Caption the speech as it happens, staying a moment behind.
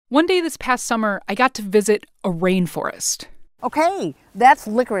One day this past summer, I got to visit a rainforest. Okay, that's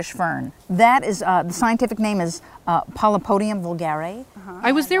licorice fern. That is, the scientific name is Polypodium vulgare.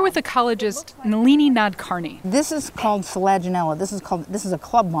 I was there with ecologist Nalini Nadkarni. This is called Selaginella. This is a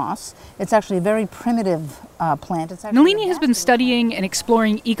club moss. It's actually a very primitive plant. Nalini has been studying and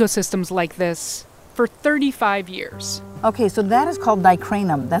exploring ecosystems like this for 35 years. Okay, so that is called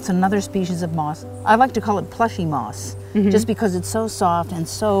Dicranum. That's another species of moss. I like to call it plushy moss, just because it's so soft and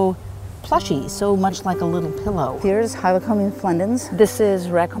so plushy, so much like a little pillow. Here's Hylocomium splendens. This is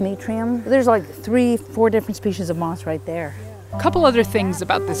Rhacometrium. There's like 3-4 different species of moss right there. A couple other things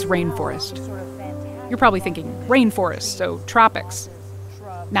about this rainforest. You're probably thinking, rainforest, so tropics.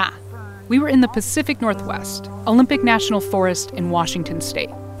 Nah, we were in the Pacific Northwest, Olympic National Forest in Washington State.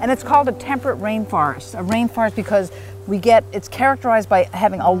 And it's called a temperate rainforest. A rainforest because it's characterized by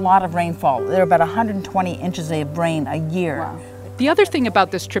having a lot of rainfall. There are about 120 inches of rain a year. Wow. The other thing about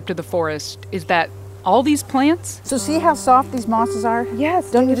this trip to the forest is that all these plants... So see how soft these mosses are?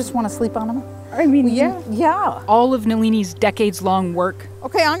 Yes. Don't you just want to sleep on them? I mean, yeah. Yeah. All of Nalini's decades-long work.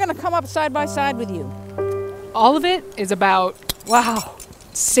 Okay, I'm going to come up side by side with you. All of it is about,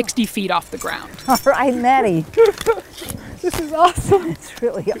 60 feet off the ground. All right, Maddie. This is awesome. It's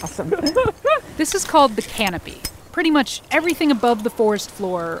really awesome. This is called the canopy. Pretty much everything above the forest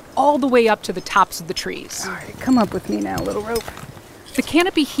floor, all the way up to the tops of the trees. All right, come up with me now, little rope. The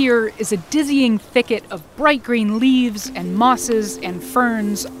canopy here is a dizzying thicket of bright green leaves and mosses and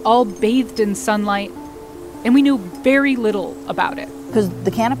ferns, all bathed in sunlight, and we knew very little about it. Because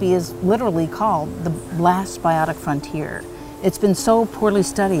the canopy is literally called the last biotic frontier. It's been so poorly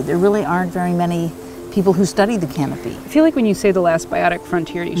studied. There really aren't very many people who study the canopy. I feel like when you say the last biotic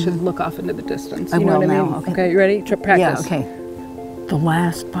frontier, you should look off into the distance. I You know will what I now. mean? Okay, you ready? Practice. Yeah, okay. The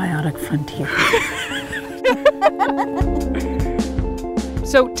last biotic frontier.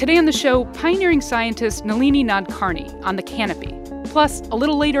 So today on the show, pioneering scientist Nalini Nadkarni on the canopy. Plus, a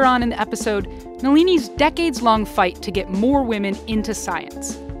little later on in the episode, Nalini's decades-long fight to get more women into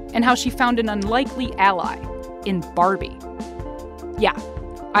science and how she found an unlikely ally in Barbie. Yeah,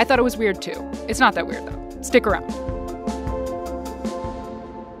 I thought it was weird too. It's not that weird though. Stick around.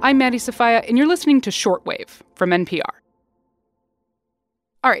 I'm Maddie Sofia, and you're listening to Shortwave from NPR.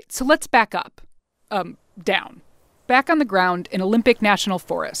 All right, so let's back up. Down. Back on the ground in Olympic National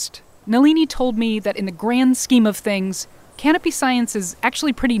Forest, Nalini told me that in the grand scheme of things, canopy science is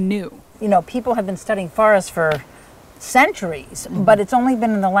actually pretty new. You know, people have been studying forests for centuries, but it's only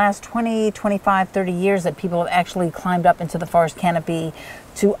been in the last 20, 25, 30 years that people have actually climbed up into the forest canopy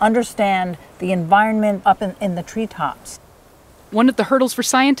to understand the environment up in the treetops. One of the hurdles for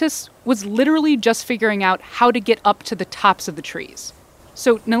scientists was literally just figuring out how to get up to the tops of the trees.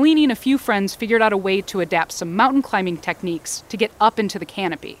 So Nalini and a few friends figured out a way to adapt some mountain climbing techniques to get up into the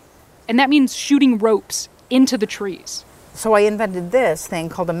canopy. And that means shooting ropes into the trees. So I invented this thing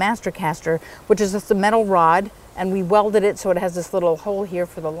called a master caster, which is just a metal rod, and we welded it so it has this little hole here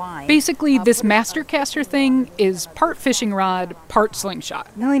for the line. Basically, this master caster thing is part fishing rod, part slingshot.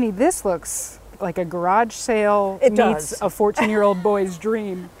 Nalini, this looks like a garage sale It meets does. a 14-year-old boy's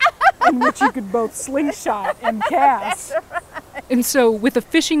dream, in which you could both slingshot and cast. And so with a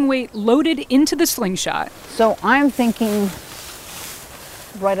fishing weight loaded into the slingshot, So I'm thinking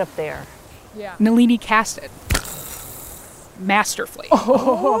right up there. Yeah. Nalini cast it. Masterfully.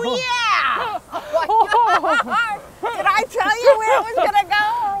 Oh, yeah! Did I tell you where it was going to go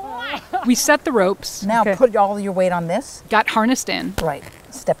or what? We set the ropes, Now Okay. put all your weight on this. got harnessed in, Right.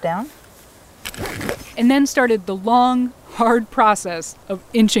 Step down. and then started the long, hard process of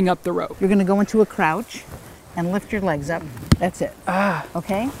inching up the rope. You're going to go into a crouch and lift your legs up. That's it.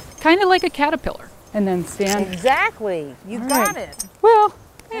 Okay? Kind of like a caterpillar. And then stand. Exactly. You got it. Well,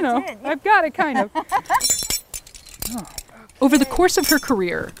 you know, it. I've got it kind of. Over the course of her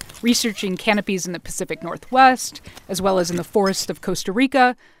career, researching canopies in the Pacific Northwest, as well as in the forests of Costa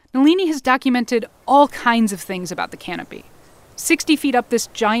Rica, Nalini has documented all kinds of things about the canopy. 60 feet up this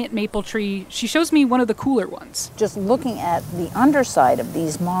giant maple tree, she shows me one of the cooler ones. Just looking at the underside of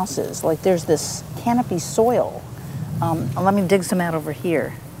these mosses, like there's this canopy soil. Let me dig some out over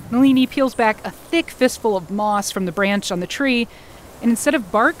here. Nalini peels back a thick fistful of moss from the branch on the tree, and instead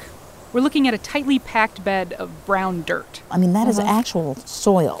of bark, we're looking at a tightly packed bed of brown dirt. I mean, that is actual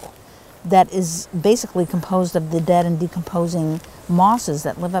soil that is basically composed of the dead and decomposing mosses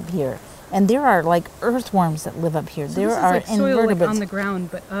that live up here. And there are like earthworms that live up here. So there this is are like soil invertebrates. like on the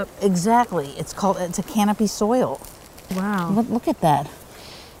ground, but up. Exactly. It's a canopy soil. Wow. Look at that.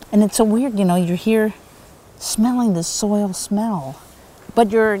 And it's so weird, you know, you're here smelling the soil smell.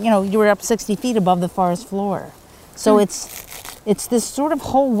 But you're up 60 feet above the forest floor. So it's It's this sort of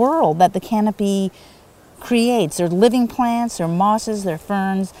whole world that the canopy creates. There are living plants, there are mosses, there are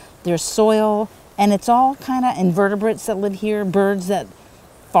ferns, there's soil, and it's all kind of invertebrates that live here, birds that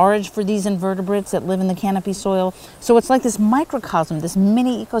forage for these invertebrates that live in the canopy soil. So it's like this microcosm, this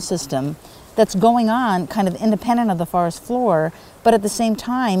mini ecosystem that's going on kind of independent of the forest floor, but at the same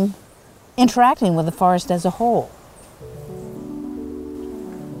time interacting with the forest as a whole.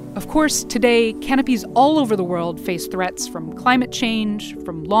 Of course, today, canopies all over the world face threats from climate change,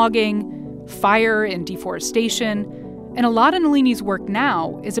 from logging, fire and deforestation. And a lot of Nalini's work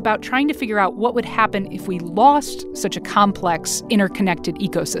now is about trying to figure out what would happen if we lost such a complex, interconnected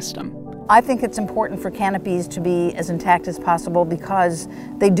ecosystem. I think it's important for canopies to be as intact as possible because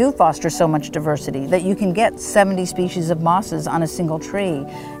they do foster so much diversity that you can get 70 species of mosses on a single tree.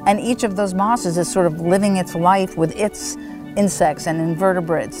 And each of those mosses is sort of living its life with its insects and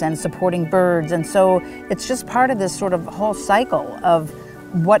invertebrates and supporting birds. And so it's just part of this sort of whole cycle of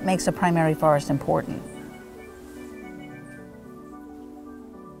what makes a primary forest important.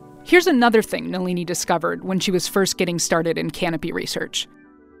 Here's another thing Nalini discovered when she was first getting started in canopy research.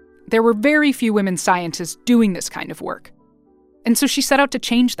 There were very few women scientists doing this kind of work. And so she set out to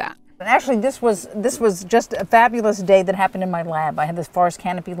change that. And actually, this was just a fabulous day that happened in my lab. I had this forest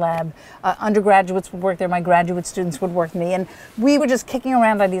canopy lab. Undergraduates would work there. My graduate students would work with me. And we were just kicking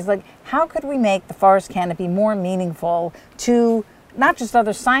around ideas like, how could we make the forest canopy more meaningful to not just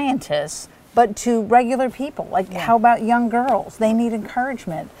other scientists, but to regular people? Like, how about young girls? They need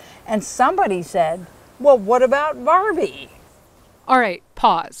encouragement. And somebody said, well, what about Barbie? All right,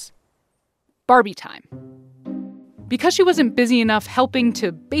 pause. Barbie time. Because she wasn't busy enough helping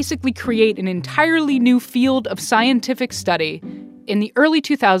to basically create an entirely new field of scientific study, in the early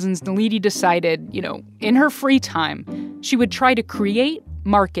 2000s, Nalini decided, in her free time, she would try to create,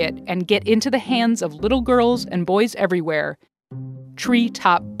 market, and get into the hands of little girls and boys everywhere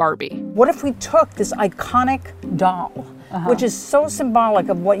Treetop Barbie. What if we took this iconic doll, which is so symbolic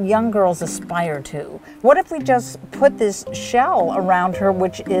of what young girls aspire to? What if we just put this shell around her,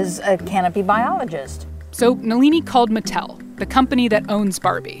 which is a canopy biologist? So Nalini called Mattel, the company that owns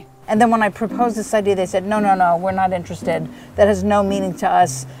Barbie. And then when I proposed this idea, they said, no, we're not interested. That has no meaning to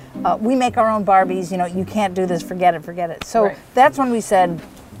us. We make our own Barbies. You can't do this. Forget it. So That's when we said,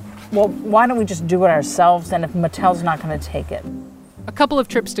 well, why don't we just do it ourselves? And if Mattel's not going to take it. A couple of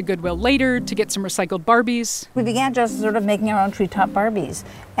trips to Goodwill later to get some recycled Barbies. We began just sort of making our own Treetop Barbies.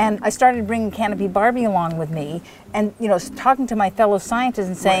 And I started bringing Canopy Barbie along with me and, talking to my fellow scientists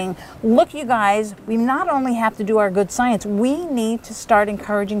and saying, look, you guys, we not only have to do our good science, we need to start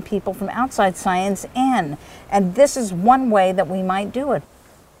encouraging people from outside science in. And this is one way that we might do it.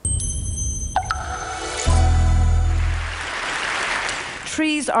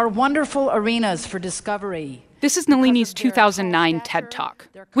 Trees are wonderful arenas for discovery. This is Nalini's 2009 TED Talk,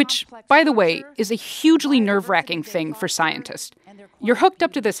 which, by the way, is a hugely nerve-wracking thing for scientists. You're hooked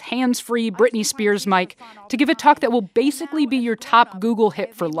up to this hands-free Britney Spears mic to give a talk that will basically be your top Google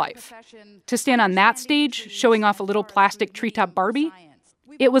hit for life. To stand on that stage, showing off a little plastic Treetop Barbie,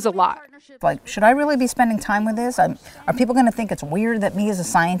 it was a lot. Like, should I really be spending time with this? Are people going to think it's weird that me as a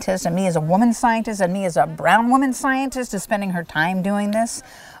scientist and me as a woman scientist and me as a brown woman scientist is spending her time doing this?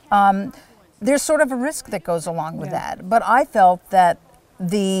 There's sort of a risk that goes along with that. But I felt that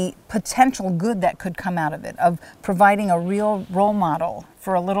the potential good that could come out of it, of providing a real role model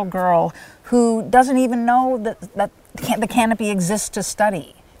for a little girl who doesn't even know that the canopy exists to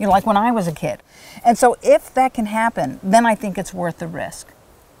study, like when I was a kid. And so if that can happen, then I think it's worth the risk.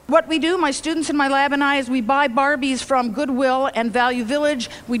 What we do, my students in my lab and I, is we buy Barbies from Goodwill and Value Village.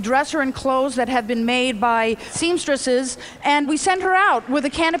 We dress her in clothes that have been made by seamstresses, and we send her out with a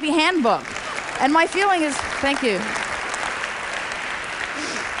canopy handbook. And my feeling is, thank you,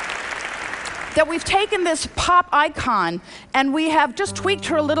 that we've taken this pop icon and we have just tweaked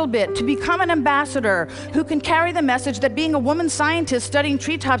her a little bit to become an ambassador who can carry the message that being a woman scientist studying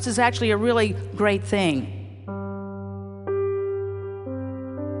treetops is actually a really great thing.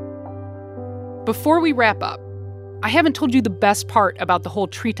 Before we wrap up, I haven't told you the best part about the whole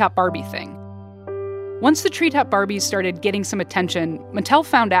Treetop Barbie thing. Once the Treetop Barbies started getting some attention, Mattel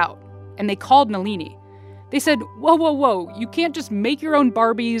found out, and they called Nalini. They said, whoa, you can't just make your own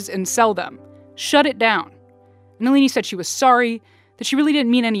Barbies and sell them. Shut it down. Nalini said she was sorry, that she really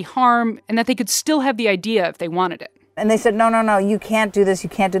didn't mean any harm, and that they could still have the idea if they wanted it. And they said, no, you can't do this, you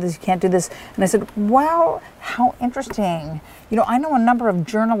can't do this, you can't do this. And I said, wow, how interesting. I know a number of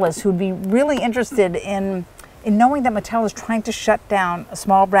journalists who'd be really interested in knowing that Mattel is trying to shut down a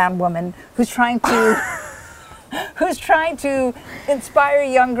small brown woman who's trying to who's trying to inspire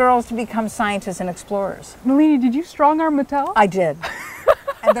young girls to become scientists and explorers. Nalini, did you strong-arm Mattel? I did.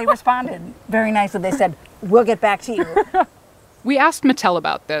 And they responded very nicely. They said, we'll get back to you. We asked Mattel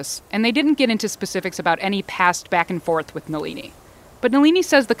about this, and they didn't get into specifics about any past back and forth with Nalini. But Nalini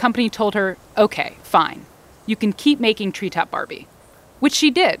says the company told her, okay, fine, you can keep making Treetop Barbie. Which she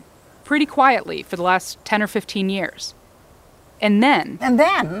did, pretty quietly for the last 10 or 15 years. And then,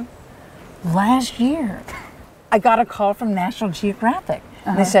 last year, I got a call from National Geographic.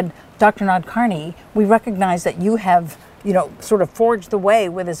 And they said, Dr. Nadkarni, we recognize that you have, sort of forged the way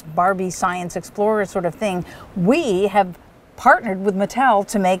with this Barbie science explorer sort of thing. We have partnered with Mattel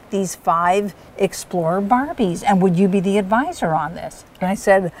to make these 5 Explorer Barbies. And would you be the advisor on this? And I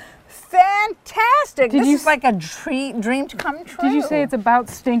said, fantastic! This is like a dream to come true. Did you say it's about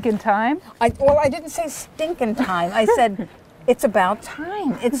stinking time? I didn't say stinking time. I said, it's about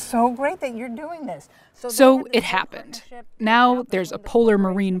time. It's so great that you're doing this. So it happened. Now there's a polar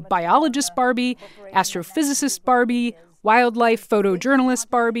marine biologist Barbie, astrophysicist Barbie, wildlife photojournalist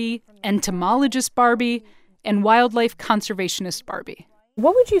Barbie, entomologist Barbie, and wildlife conservationist Barbie.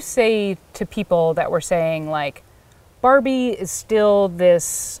 What would you say to people that were saying, like, Barbie is still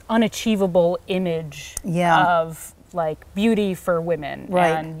this unachievable image of, like, beauty for women,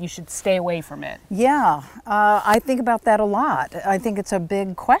 and you should stay away from it? Yeah, I think about that a lot. I think it's a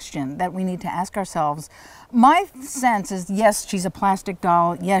big question that we need to ask ourselves. My sense is, yes, she's a plastic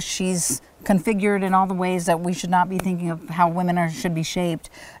doll. Yes, she's configured in all the ways that we should not be thinking of how women should be shaped.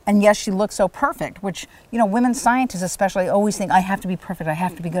 And yes, she looks so perfect, which, women scientists especially always think, I have to be perfect, I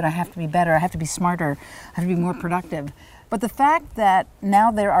have to be good, I have to be better, I have to be smarter, I have to be more productive. But the fact that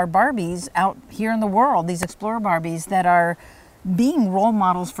now there are Barbies out here in the world, these Explorer Barbies, that are being role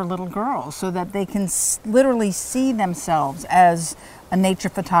models for little girls so that they can literally see themselves as a nature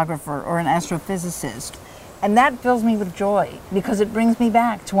photographer or an astrophysicist. And that fills me with joy because it brings me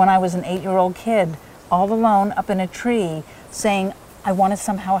back to when I was an 8-year-old kid, all alone up in a tree, saying, I want to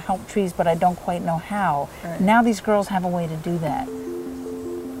somehow help trees, but I don't quite know how. Right. Now these girls have a way to do that.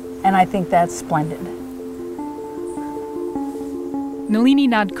 And I think that's splendid. Nalini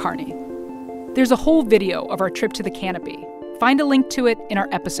Nadkarni. There's a whole video of our trip to the canopy. Find a link to it in our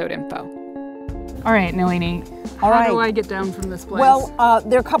episode info. All right, Nalini. How do I get down from this place? Well,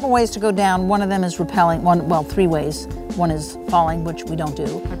 there are a couple ways to go down. One of them is rappelling. 3 ways. One is falling, which we don't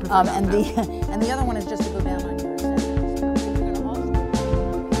do. And the other one is just to go down on your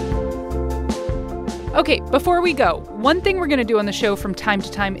Okay, before we go, one thing we're going to do on the show from time to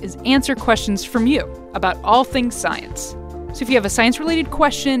time is answer questions from you about all things science. So if you have a science-related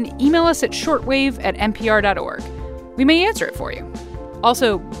question, email us at shortwave@npr.org. We may answer it for you.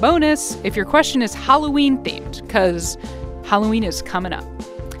 Also, bonus, if your question is Halloween-themed, because Halloween is coming up.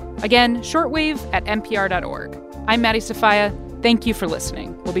 Again, shortwave@npr.org. I'm Maddie Sofia. Thank you for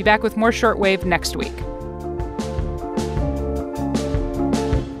listening. We'll be back with more Shortwave next week.